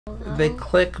They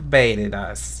clickbaited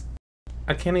us.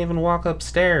 I can't even walk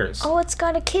upstairs. Oh, it's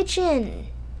got a kitchen.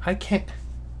 I can't.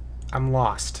 I'm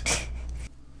lost.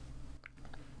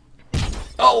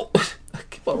 Oh! I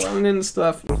keep on running into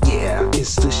stuff. Yeah,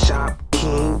 it's the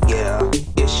Shopking. Yeah,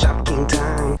 it's Shopking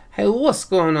time. Hey, what's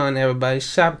going on, everybody?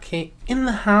 Shopking in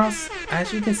the house.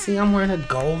 As you can see, I'm wearing a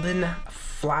golden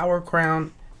flower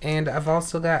crown, and I've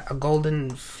also got a golden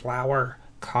flower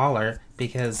collar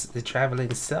because the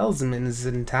traveling salesman is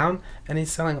in town and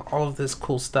he's selling all of this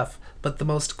cool stuff. But the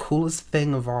most coolest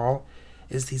thing of all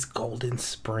is these golden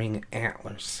spring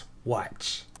antlers.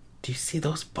 Watch. Do you see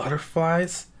those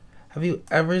butterflies? Have you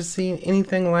ever seen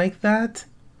anything like that?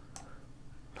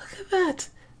 Look at that.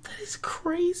 That is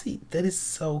crazy. That is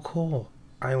so cool.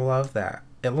 I love that.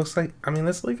 It looks like, I mean,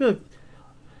 that's like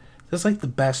the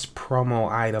best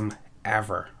promo item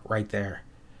ever right there.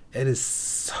 It is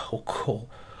so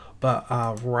cool. But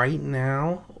right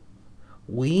now,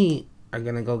 we are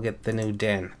going to go get the new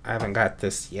den. I haven't got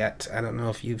this yet. I don't know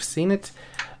if you've seen it,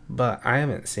 but I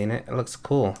haven't seen it. It looks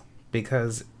cool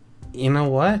because, you know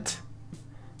what?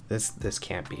 This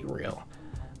can't be real.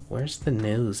 Where's the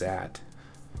news at?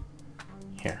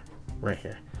 Here, right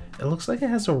here. It looks like it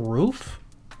has a roof.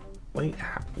 Wait,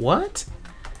 what?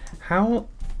 How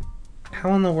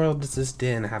in the world does this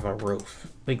den have a roof?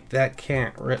 Like, that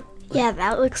can't Yeah,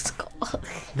 that looks cool.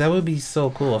 That would be so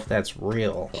cool if that's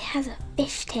real. It has a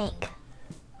fish tank.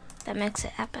 That makes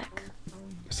it epic.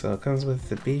 So it comes with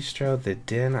the bistro, the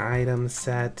den item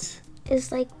set.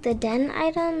 Is like the den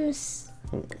items,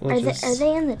 We'll are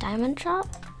they in the diamond shop?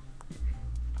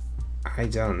 I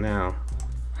don't know.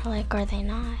 Or like, are they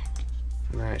not?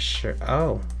 Not sure.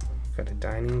 Oh, got a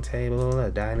dining table,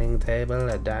 a dining table,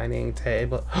 a dining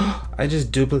table. I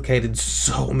just duplicated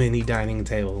so many dining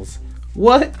tables.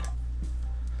 What?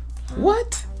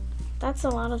 What? That's a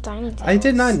lot of dining tables. I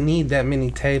did not need that many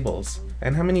tables.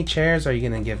 And how many chairs are you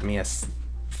gonna give me?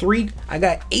 Three? I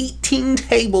got 18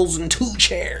 tables and 2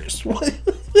 chairs. What?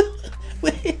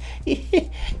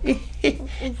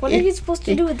 What are you supposed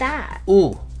to do with that?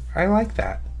 Ooh, I like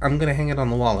that. I'm gonna hang it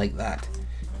on the wall like that.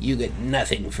 You get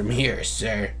nothing from here,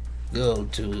 sir. Go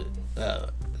to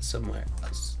somewhere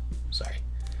else. Sorry.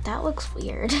 That looks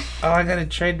weird. Oh, I got a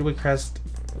trade request.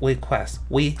 I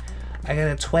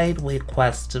got a trade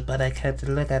request, but I can't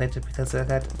look at it because I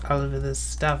got all of this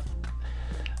stuff.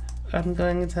 I'm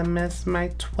going to miss my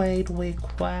trade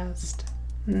request.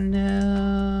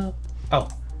 No. Oh.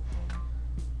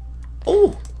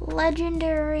 Ooh.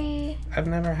 Legendary. I've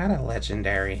never had a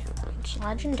legendary. It's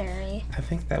legendary. I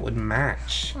think that would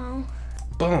match. Oh.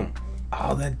 Boom.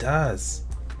 Oh, that does.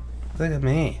 Look at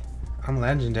me. I'm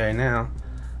legendary now.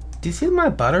 Do you see my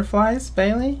butterflies,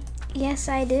 Bailey? Yes,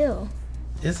 I do.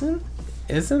 Isn't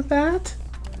that?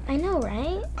 I know,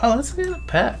 right? Oh, let's get a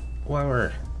pet while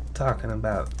we're talking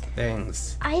about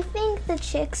things. I think the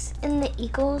chicks and the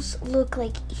eagles look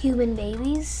like human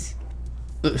babies.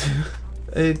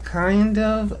 It kind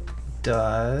of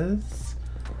does.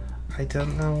 I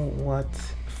don't know what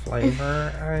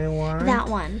flavor I want. That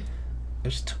one.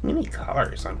 There's too many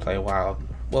colors on Play Wild.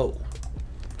 Whoa.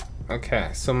 Okay,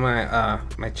 so my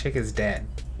chick is dead.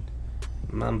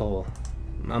 Mumble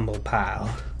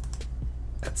Pile.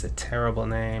 That's a terrible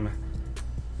name.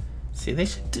 See, they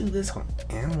should do this on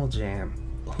Animaljam.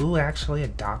 Who actually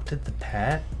adopted the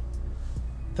pet?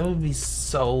 That would be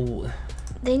so...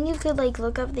 Then you could like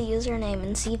look up the username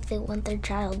and see if they want their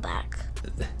child back.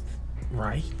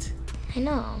 Right? I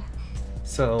know.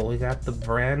 So we got the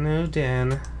brand new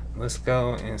den. Let's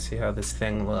go and see how this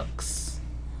thing looks.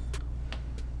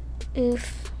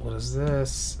 Oof. What is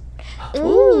this?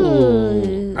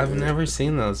 Ooh. I've never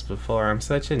seen those before. I'm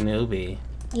such a newbie.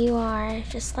 You are,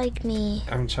 just like me.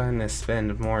 I'm trying to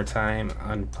spend more time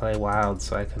on Play Wild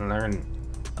so I can learn.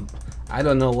 I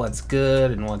don't know what's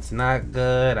good and what's not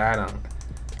good. I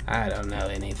don't know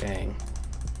anything.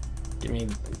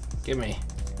 Give me.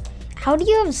 How do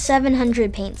you have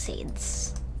 700 paint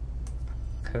seeds?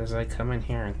 Because I come in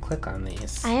here and click on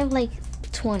these. I have like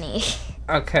 20.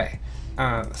 Okay.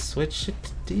 Switch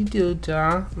to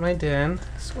doo-dah, my den.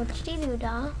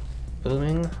 Switch-de-doo-dah.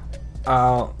 Booming.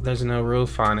 Oh, there's no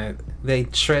roof on it. They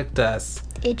tricked us.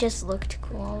 It just looked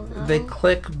cool though. They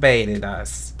clickbaited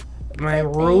us. My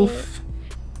roof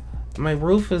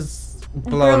is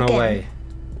blown Broken. away.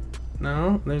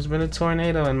 No, there's been a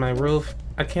tornado in my roof.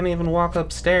 I can't even walk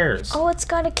upstairs. Oh, it's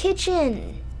got a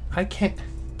kitchen. I can't.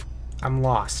 I'm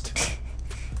lost.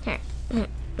 Here,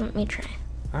 let me try.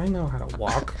 I know how to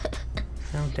walk.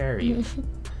 How dare you?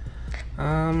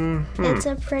 It's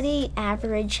a pretty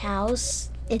average house.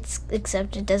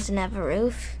 Except it doesn't have a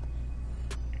roof.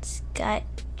 It's got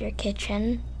your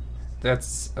kitchen.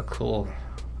 That's a cool.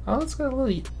 Oh, it's got a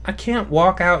little. I can't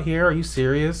walk out here. Are you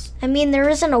serious? I mean, there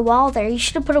isn't a wall there. You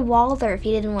should have put a wall there if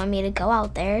you didn't want me to go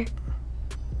out there.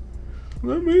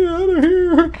 Let me out of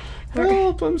here.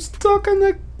 Help, I'm stuck in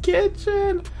the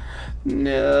kitchen.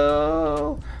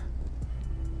 No.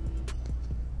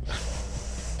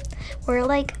 We're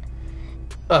like,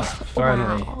 Ugh,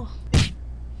 finally. wow.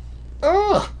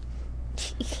 Ugh.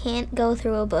 You can't go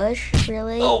through a bush,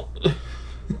 really? Oh.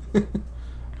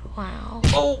 Wow.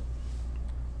 Oh.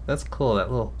 That's cool, that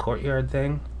little courtyard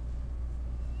thing.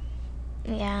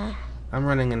 Yeah. I'm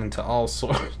running into all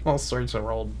sorts of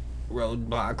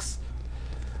roadblocks.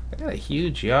 I got a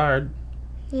huge yard.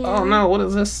 Yeah. Oh no, what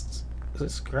is this? Is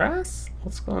this grass?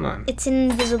 What's going on? It's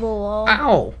an invisible wall.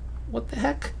 Ow! What the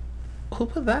heck? Who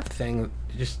put that thing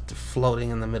just floating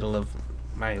in the middle of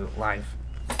my life?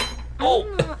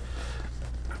 Oh!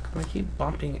 I keep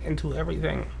bumping into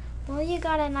everything. Well, you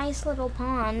got a nice little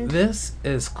pond. This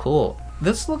is cool.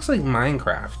 This looks like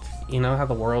Minecraft. You know how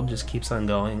the world just keeps on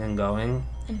going and going?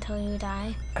 Until you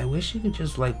die. I wish you could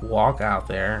just like walk out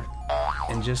there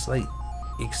and just like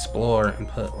explore and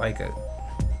put like a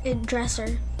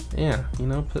dresser. Yeah, you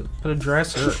know, put a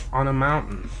dresser on a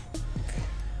mountain.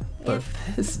 But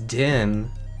this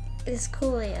den. It's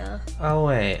cool, yeah. Oh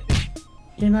wait,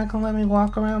 you're not gonna let me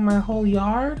walk around my whole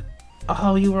yard?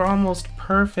 Oh, you were almost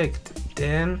perfect,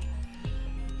 den.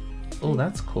 Oh,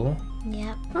 that's cool.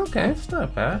 Yep. Okay, it's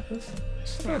not bad.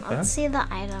 It's Now, not bad. let's see the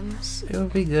items. It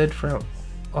would be good for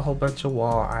a whole bunch of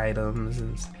wall items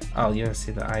and. Oh, you want to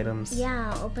see the items?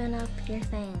 Yeah, open up your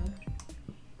thing.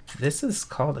 This is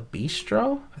called a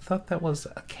bistro? I thought that was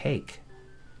a cake.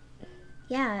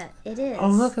 Yeah, it is. Oh,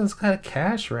 look, it's got a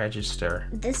cash register.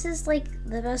 This is like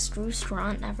the best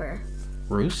restaurant ever.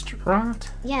 Roosterant?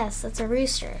 Yes, that's a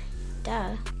rooster.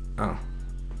 Duh. Oh.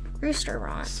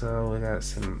 Roosterant. So we got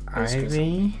some Roosters.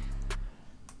 ivy.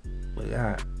 We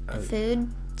got a Food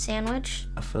sandwich.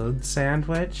 food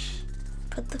sandwich.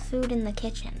 Put the food in the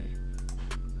kitchen.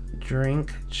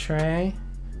 Drink tray.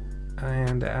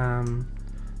 And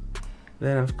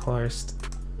then of course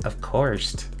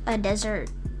A dessert.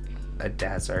 a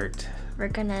dessert. We're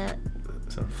gonna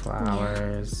Some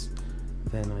flowers.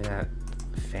 Then we got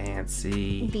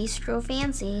fancy. bistro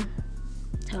fancy.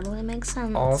 Totally makes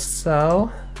sense.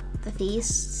 Also, The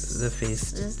feast. the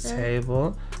feast is there.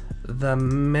 table. The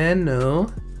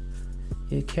menu.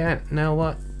 You can't know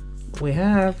what we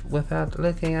have without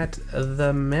looking at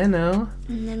the menu.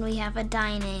 And then we have a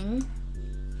dining.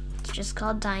 It's just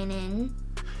called dining.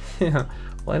 Yeah.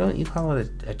 Why don't you call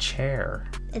it a chair?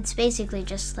 It's basically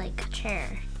just like a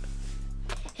chair.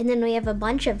 And then we have a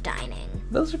bunch of dining.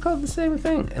 Those are called the same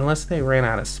thing, unless they ran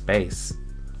out of space.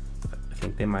 I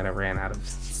think they might have ran out of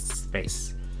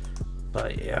space.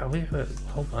 But yeah, we have a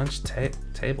whole bunch of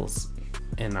tables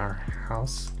in our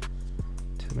house.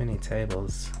 Too many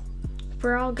tables.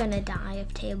 We're all gonna die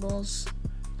of tables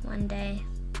one day.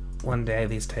 One day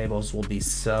these tables will be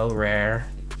so rare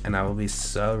and I will be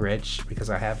so rich because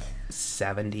I have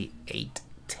 78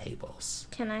 tables.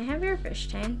 Can I have your fish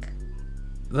tank?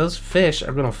 Those fish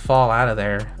are gonna fall out of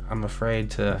there. I'm afraid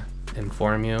to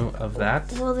inform you of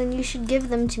that. Well, then you should give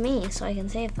them to me so I can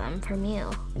save them from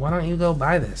you. Why don't you go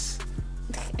buy this?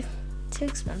 Too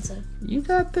expensive. You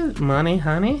got the money,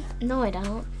 honey. No, I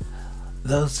don't.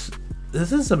 This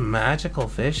is a magical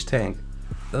fish tank.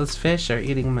 Those fish are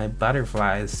eating my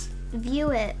butterflies. View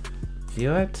it.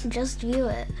 View it? Just view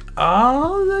it.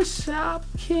 Oh, the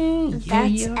Shopking.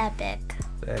 That's epic.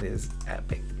 That is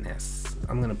epicness.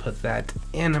 I'm gonna put that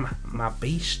in my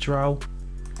bistro.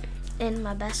 In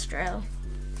my bistro.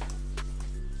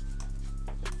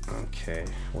 Okay,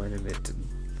 where did it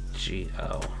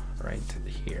go? Right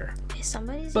here. Okay,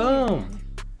 somebody's Boom.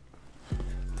 eating.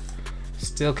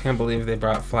 Still can't believe they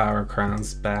brought flower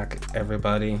crowns back,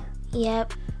 everybody.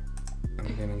 Yep,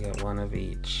 I'm gonna get one of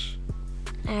each.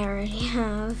 I already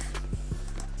have.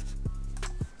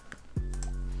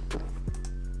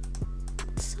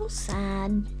 It's so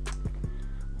sad.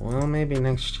 Well, maybe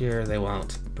next year they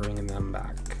won't bring them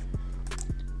back.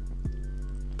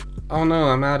 Oh no,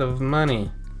 I'm out of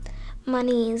money.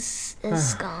 Money's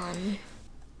is gone.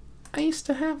 I used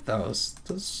to have those.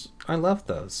 I love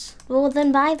those. Well,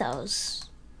 then buy those.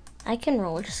 I can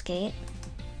roller skate.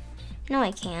 No,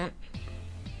 I can't.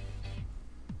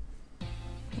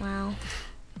 Wow.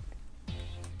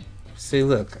 See,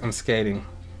 look, I'm skating.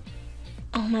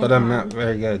 Oh my But god. I'm not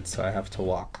very good, so I have to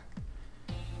walk.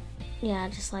 Yeah,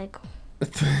 just like.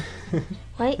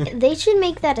 Why? They should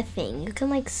make that a thing. You can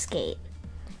like skate.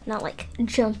 Not like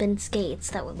jump in skates.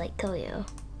 That would like kill you.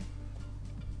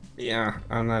 Yeah,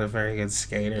 I'm not a very good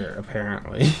skater,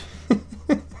 apparently.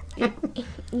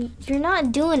 You're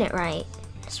not doing it right.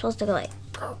 You're supposed to go like.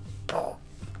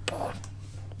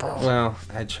 Well,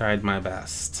 I tried my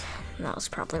best. That was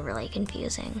probably really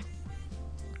confusing.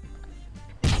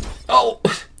 Oh!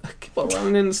 I keep on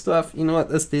running into stuff. You know what?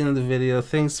 That's the end of the video.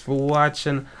 Thanks for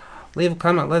watching. Leave a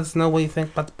comment. Let us know what you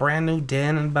think about the brand new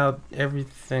den and about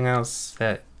everything else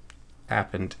that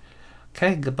happened.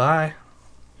 Okay, goodbye.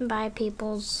 Bye,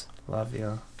 peoples. Love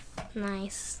you.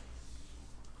 Nice.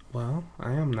 Well,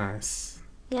 I am nice.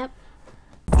 Yep.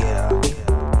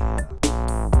 Yeah.